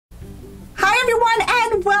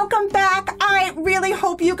and welcome back. I really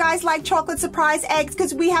hope you guys like chocolate surprise eggs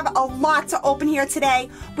because we have a lot to open here today.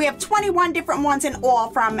 We have 21 different ones in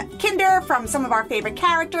all from Kinder, from some of our favorite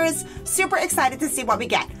characters. Super excited to see what we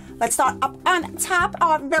get. Let's start up on top.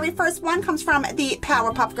 Our very first one comes from the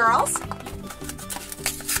Powerpuff Girls.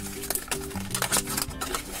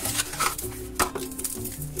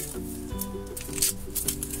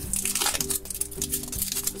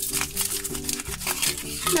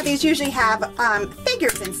 Now these usually have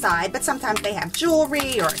figures inside, but sometimes they have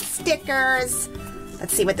jewelry or stickers.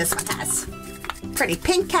 Let's see what this one has. Pretty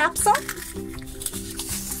pink capsule.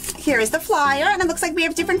 Here is the flyer, and it looks like we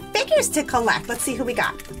have different figures to collect. Let's see who we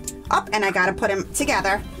got. Oh, and I gotta put them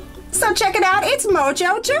together. So check it out, it's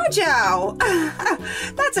Mojo Jojo.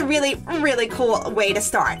 That's a really, really cool way to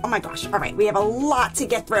start. Oh my gosh, all right, we have a lot to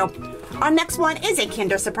get through. Our next one is a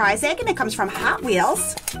Kinder Surprise egg, and it comes from Hot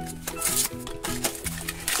Wheels.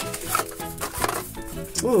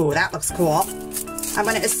 Ooh, that looks cool. I'm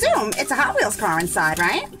gonna assume it's a Hot Wheels car inside,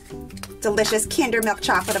 right? Delicious Kinder milk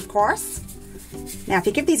chocolate, of course. Now, if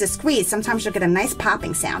you give these a squeeze, sometimes you'll get a nice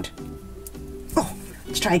popping sound. Oh,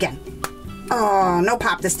 let's try again. Oh, no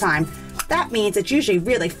pop this time. That means it's usually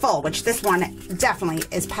really full, which this one definitely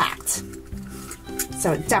is packed.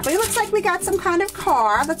 So it definitely looks like we got some kind of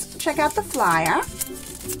car. Let's check out the flyer.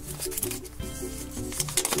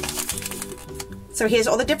 So here's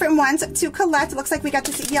all the different ones to collect. It looks like we got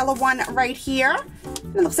this yellow one right here.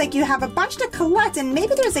 And it looks like you have a bunch to collect, and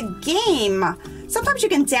maybe there's a game. Sometimes you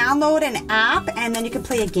can download an app and then you can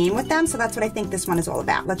play a game with them. So that's what I think this one is all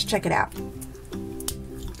about. Let's check it out.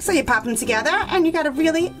 So you pop them together and you got a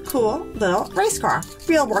really cool little race car.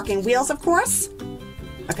 Real working wheels, of course.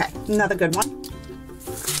 Okay, another good one.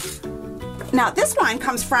 Now this one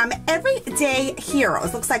comes from Everyday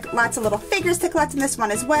Heroes. Looks like lots of little figures to collect in this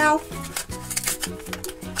one as well.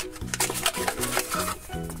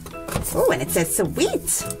 Oh, and it says sweet,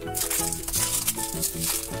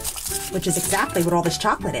 which is exactly what all this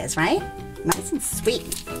chocolate is, right? Nice and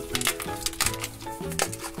sweet.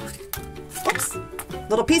 Oops,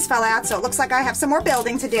 little piece fell out, so it looks like I have some more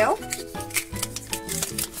building to do.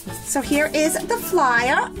 So here is the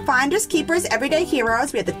flyer. Finders, keepers, everyday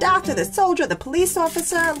heroes. We have the doctor, the soldier, the police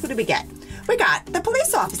officer. Who do we get? We got the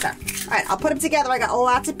police officer. All right, I'll put them together. I got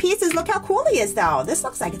lots of pieces. Look how cool he is, though. This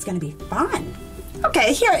looks like it's going to be fun.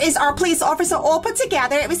 Okay, here is our police officer all put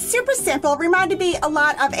together. It was super simple. Reminded me a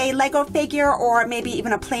lot of a Lego figure or maybe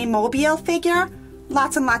even a Playmobil figure.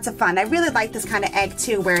 Lots and lots of fun. I really like this kind of egg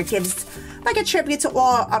too, where it gives like a tribute to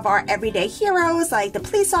all of our everyday heroes, like the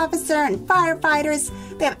police officer and firefighters.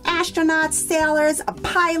 They have astronauts, sailors, a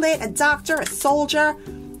pilot, a doctor, a soldier.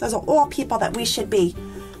 Those are all people that we should be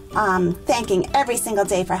thanking every single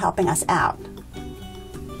day for helping us out.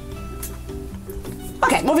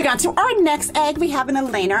 Okay, moving on to our next egg, we have an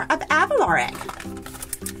Elena of Avalar egg.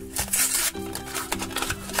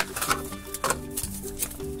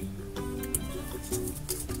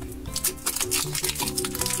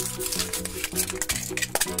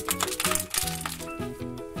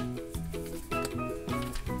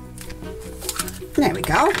 There we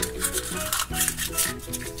go.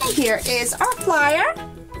 And here is our flyer.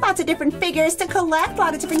 Lots of different figures to collect, a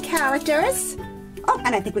lot of different characters. Oh,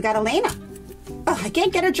 and I think we got Elena. Oh, I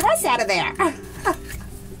can't get her dress out of there.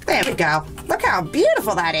 There we go. Look how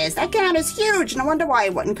beautiful that is. That gown is huge. No wonder why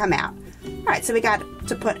it wouldn't come out. All right, so we got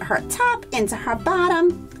to put her top into her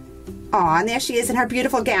bottom. Oh, and there she is in her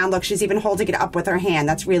beautiful gown. Look, she's even holding it up with her hand.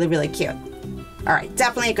 That's really, really cute. All right,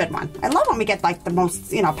 definitely a good one. I love when we get like the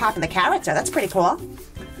most, popular character. That's pretty cool.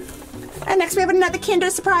 And next we have another Kinder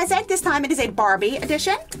Surprise egg. This time it is a Barbie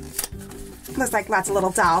edition. Looks like lots of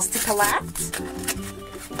little dolls to collect.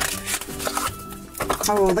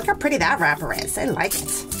 Oh, look how pretty that wrapper is. I like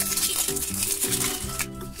it.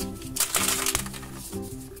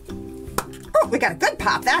 Oh, we got a good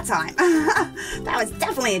pop that time. That was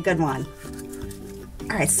definitely a good one.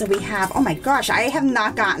 All right, so we have, oh my gosh, I have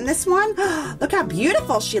not gotten this one. Look how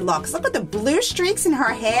beautiful she looks. Look at the blue streaks in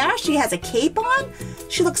her hair. She has a cape on.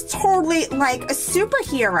 She looks totally like a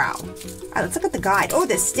superhero. All right, let's look at the guide. Oh,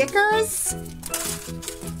 the stickers.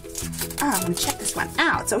 Oh, I'm gonna check this one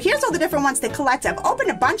out. So here's all the different ones to collect. I've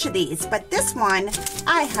opened a bunch of these, but this one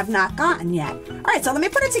I have not gotten yet. All right, so let me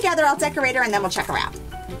put it together. I'll decorate her and then we'll check her out.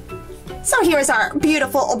 So here's our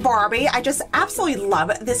beautiful Barbie. I just absolutely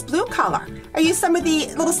love this blue color. I used some of the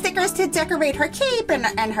little stickers to decorate her cape and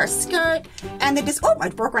her skirt. And oh, I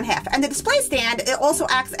broke her in half. And the display stand, it also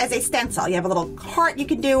acts as a stencil. You have a little heart you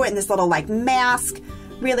can do and this little like mask.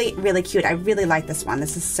 Really, really cute. I really like this one.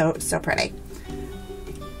 This is so, so pretty.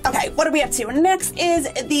 Okay, what are we up to? Next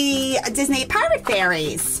is the Disney Pirate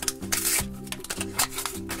Fairies.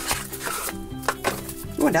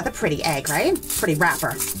 Ooh, another pretty egg, right? Pretty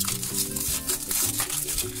wrapper.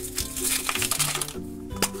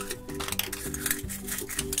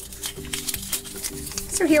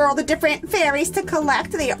 So here are all the different fairies to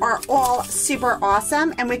collect. They are all super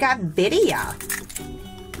awesome. And we got Vidya.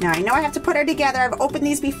 Now, I know I have to put her together. I've opened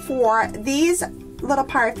these before. These little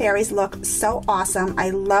pirate fairies look so awesome.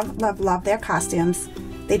 I love, love, love their costumes.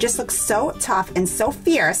 They just look so tough and so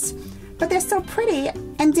fierce, but they're so pretty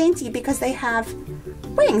and dainty because they have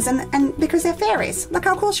wings and because they're fairies. Look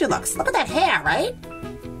how cool she looks. Look at that hair, right?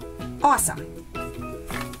 Awesome.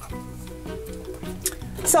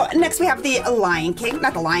 So next we have the Lion King.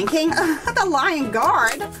 Not the Lion King, the Lion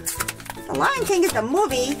Guard. The Lion King is the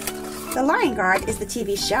movie. The Lion Guard is the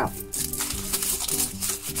TV show.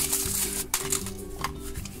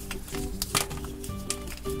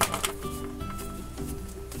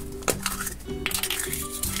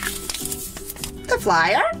 The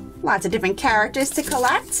flyer. Lots of different characters to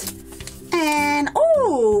collect. And,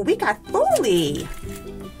 oh, we got Foley.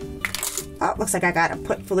 Oh, looks like I gotta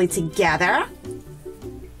put Foley together.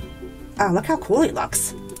 Oh, look how cool he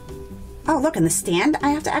looks. Oh, look, in the stand, I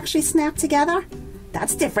have to actually snap together.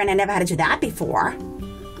 That's different. I never had to do that before.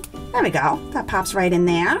 There we go. That pops right in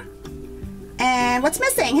there. And what's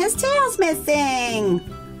missing? His tail's missing.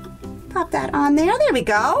 Pop that on there. There we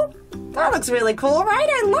go. That looks really cool, right?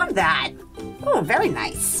 I love that. Oh, very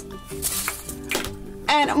nice.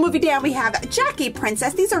 And moving down, we have Jackie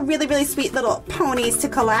Princess. These are really, really sweet little ponies to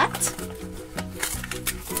collect.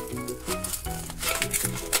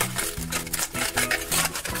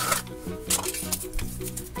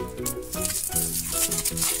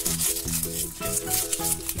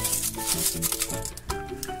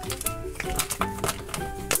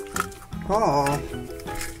 Oh,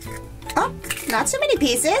 not so many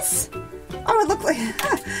pieces. Oh,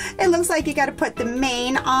 it looks like you got to put the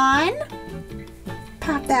mane on.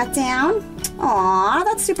 Pop that down. Aw,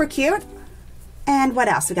 that's super cute. And what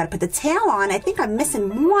else? We got to put the tail on. I think I'm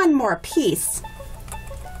missing one more piece.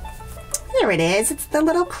 Here it is. It's the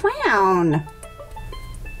little crown.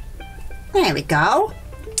 There we go.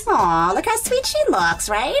 Aw, look how sweet she looks,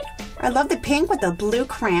 right? I love the pink with the blue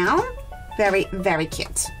crown. Very, very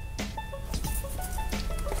cute.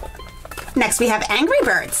 Next we have Angry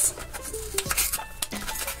Birds.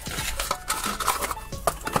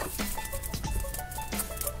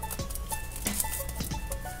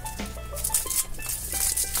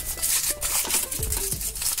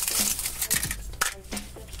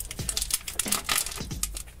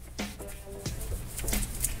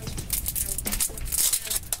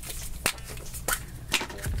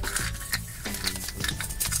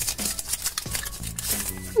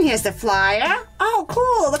 Here's the flyer. Oh,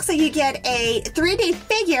 cool. Looks like you get a 3D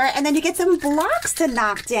figure and then you get some blocks to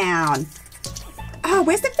knock down. Oh,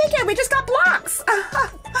 where's the figure? We just got blocks.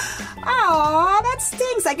 Oh, that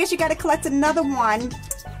stinks. I guess you got to collect another one.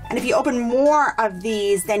 And if you open more of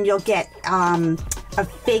these, then you'll get a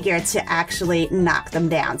figure to actually knock them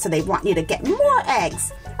down. So they want you to get more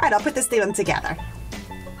eggs. All right, I'll put this one together.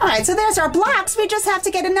 All right, so there's our blocks. We just have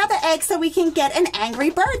to get another egg so we can get an angry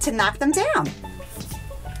bird to knock them down.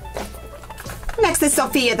 Next is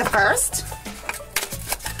Sofia the First.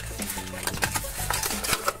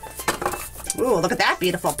 Ooh, look at that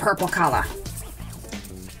beautiful purple color.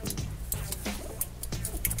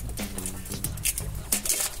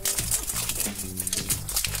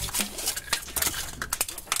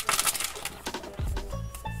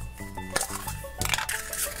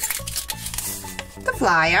 The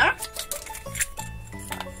flyer.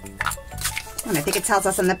 And I think it tells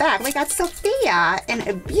us on the back, we got Sofia in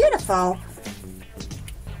a beautiful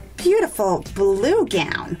blue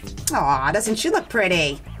gown. Aw, doesn't she look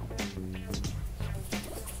pretty?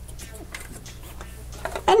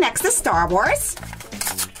 And next is Star Wars.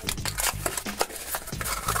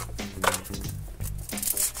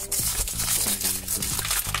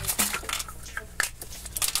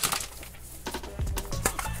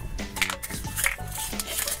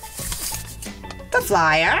 The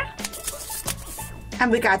flyer.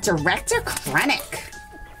 And we got Director Krennic.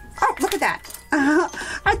 Oh, look at that.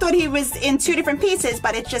 I thought he was in two different pieces,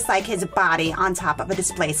 but it's just like his body on top of a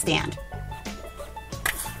display stand.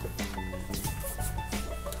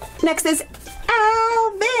 Next is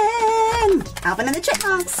Alvin. Alvin and the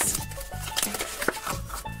Chipmunks.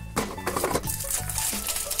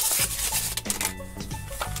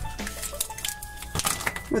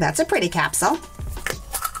 Well, that's a pretty capsule.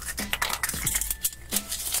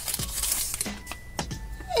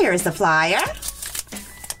 Here's the flyer.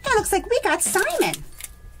 It looks like we got Simon.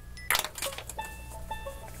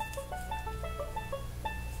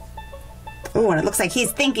 Oh, and it looks like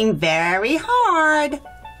he's thinking very hard.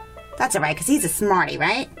 That's all right, because he's a smarty,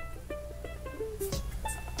 right?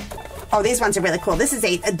 Oh, these ones are really cool. This is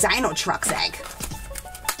a Dino Trucks egg.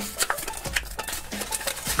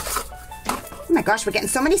 Oh my gosh, we're getting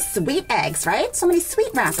so many sweet eggs, right? So many sweet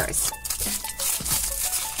wrappers.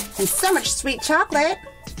 And so much sweet chocolate.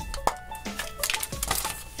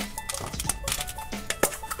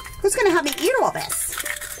 Who's going to help me eat all this?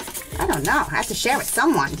 I don't know. I have to share with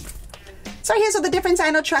someone. So here's all the different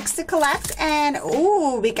Dino Trucks to collect. And,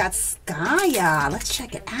 ooh, we got Skya. Let's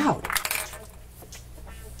check it out.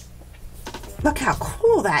 Look how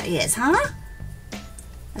cool that is, huh?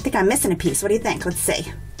 I think I'm missing a piece. What do you think? Let's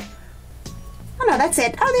see. Oh, no, that's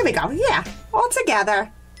it. Oh, there we go. Yeah, all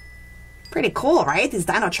together. Pretty cool, right? These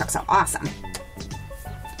Dino Trucks are awesome.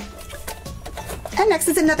 And next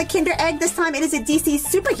is another Kinder egg. This time it is a DC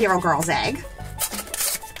Superhero Girls egg.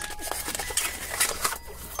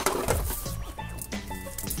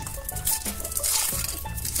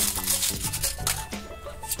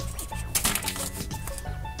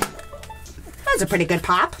 That's a pretty good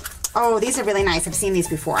pop. Oh, these are really nice. I've seen these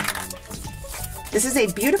before. This is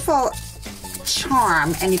a beautiful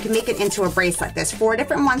charm, and you can make it into a bracelet. There's 4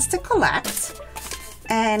 different ones to collect.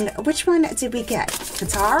 And which one did we get?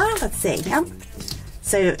 Katara? Let's see. Yep.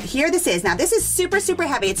 So here this is. Now this is super, super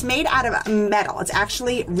heavy. It's made out of metal. It's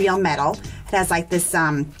actually real metal. It has like this,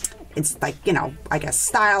 it's like, you know, I guess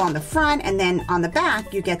style on the front, and then on the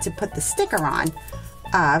back you get to put the sticker on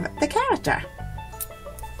of the character.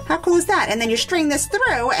 How cool is that? And then you string this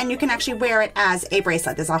through and you can actually wear it as a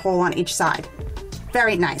bracelet. There's a hole on each side.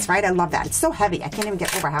 Very nice, right? I love that. It's so heavy. I can't even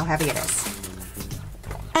get over how heavy it is.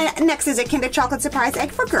 And next is a Kinder Chocolate Surprise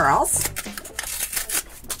Egg for girls.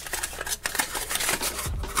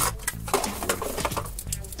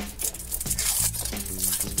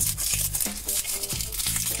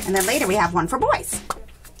 And then later we have one for boys.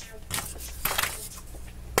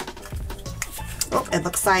 Oh, it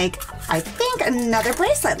looks like, I think, another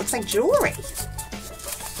bracelet. It looks like jewelry.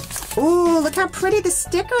 Ooh, look how pretty the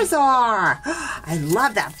stickers are. I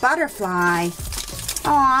love that butterfly.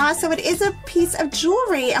 Aw, so it is a piece of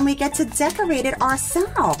jewelry and we get to decorate it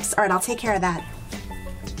ourselves. All right, I'll take care of that.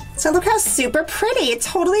 So look how super pretty. It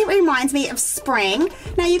totally reminds me of spring.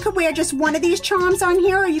 Now you could wear just one of these charms on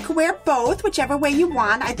here, or you could wear both, whichever way you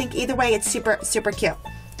want. I think either way it's super, super cute.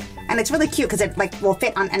 And it's really cute because it like will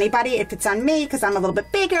fit on anybody. It fits on me because I'm a little bit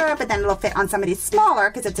bigger, but then it'll fit on somebody smaller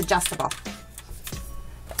because it's adjustable.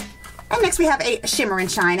 And next we have a Shimmer and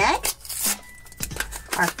Shine egg.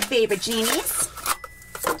 Our favorite genies.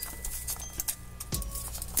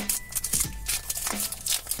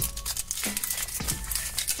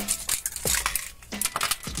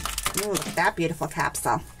 Ooh, look at that beautiful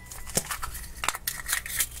capsule.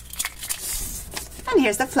 And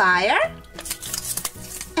here's the flyer.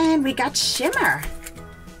 And we got Shimmer.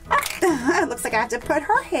 Oh, it looks like I have to put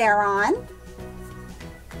her hair on.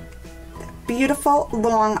 Beautiful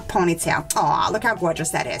long ponytail. Aw, look how gorgeous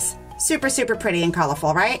that is. Super, super pretty and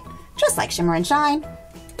colorful, right? Just like Shimmer and Shine.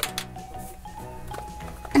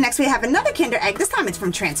 And next we have another Kinder egg. This time it's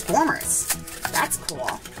from Transformers. That's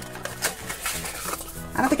cool.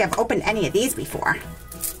 I don't think I've opened any of these before.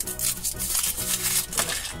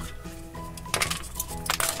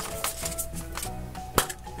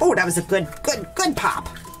 Oh, that was a good pop.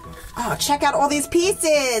 Oh, check out all these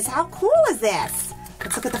pieces. How cool is this?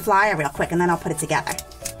 Let's look at the flyer real quick and then I'll put it together.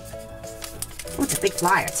 Oh, it's a big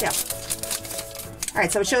flyer too. All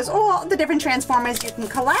right, so it shows all the different Transformers you can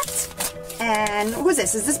collect. And who's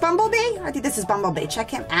this? Is this Bumblebee? I think this is Bumblebee. Check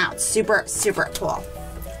him out. Super, super cool. All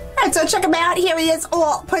right, so check him out. Here he is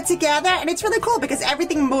all put together. And it's really cool because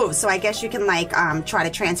everything moves. So I guess you can like try to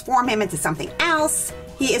transform him into something else.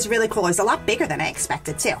 He is really cool. He's a lot bigger than I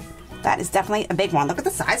expected too. That is definitely a big one. Look at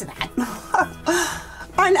the size of that.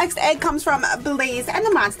 Our next egg comes from Blaze and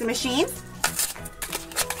the Monster Machine.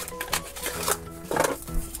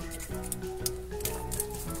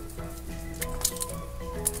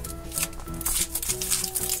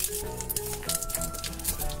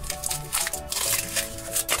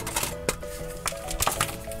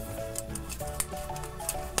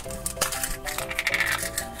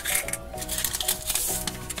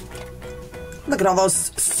 Look at all those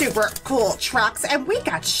super cool trucks. And we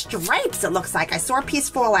got stripes, it looks like. I saw a piece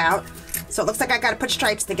fall out. So it looks like I got to put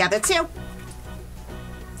stripes together too.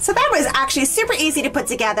 So that was actually super easy to put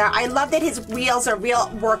together. I love that his wheels are real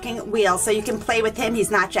working wheels. So you can play with him. He's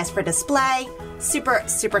not just for display. Super,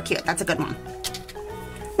 super cute. That's a good one.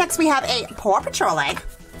 Next we have a Paw Patrol egg.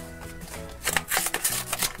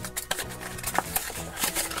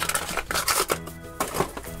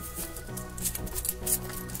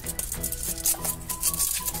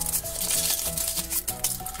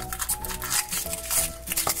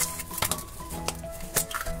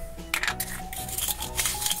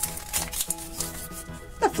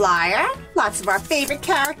 flyer. Lots of our favorite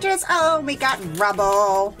characters. Oh, we got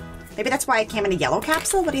Rubble. Maybe that's why it came in a yellow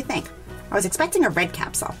capsule. What do you think? I was expecting a red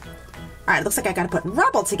capsule. All right, looks like I got to put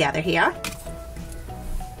Rubble together here.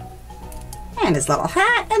 And his little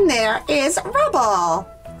hat, and there is Rubble.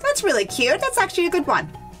 That's really cute. That's actually a good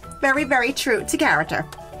one. Very, very true to character.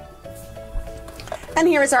 And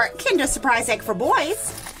here is our Kinder Surprise egg for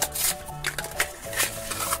boys.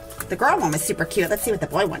 The girl one was super cute. Let's see what the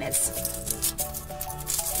boy one is.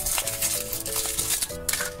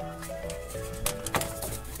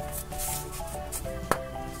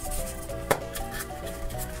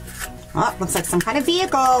 Oh, looks like some kind of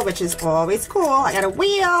vehicle, which is always cool. I got a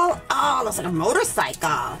wheel. Oh, looks like a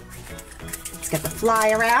motorcycle. Let's get the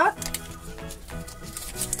flyer out.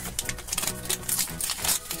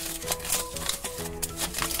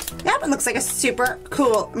 Yep, it looks like a super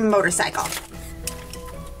cool motorcycle.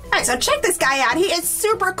 All right, so check this guy out. He is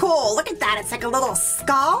super cool. Look at that. It's like a little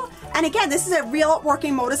skull. And again, this is a real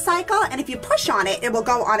working motorcycle. And if you push on it, it will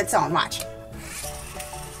go on its own. Watch.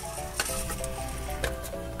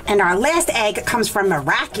 And our last egg comes from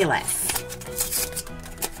Miraculous.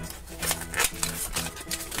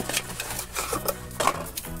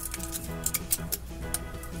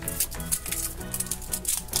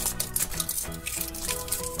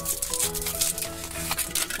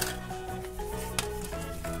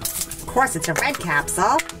 Of course, it's a red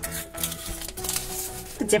capsule.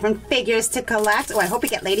 The different figures to collect. Oh, I hope we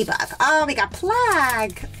get Ladybug. Oh, we got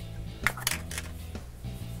Plague.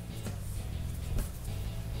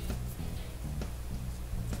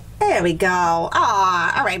 There we go.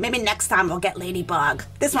 Aw, all right, maybe next time we'll get Ladybug.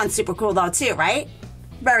 This one's super cool though too, right?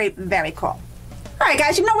 Very, very cool. All right,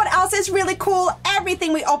 guys, you know what else is really cool?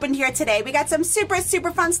 Everything we opened here today. We got some super,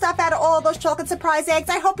 super fun stuff out of all of those chocolate surprise eggs.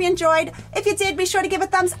 I hope you enjoyed. If you did, be sure to give a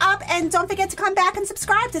thumbs up and don't forget to come back and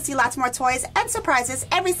subscribe to see lots more toys and surprises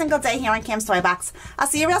every single day here on Cam's Toy Box. I'll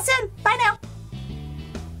see you real soon. Bye now.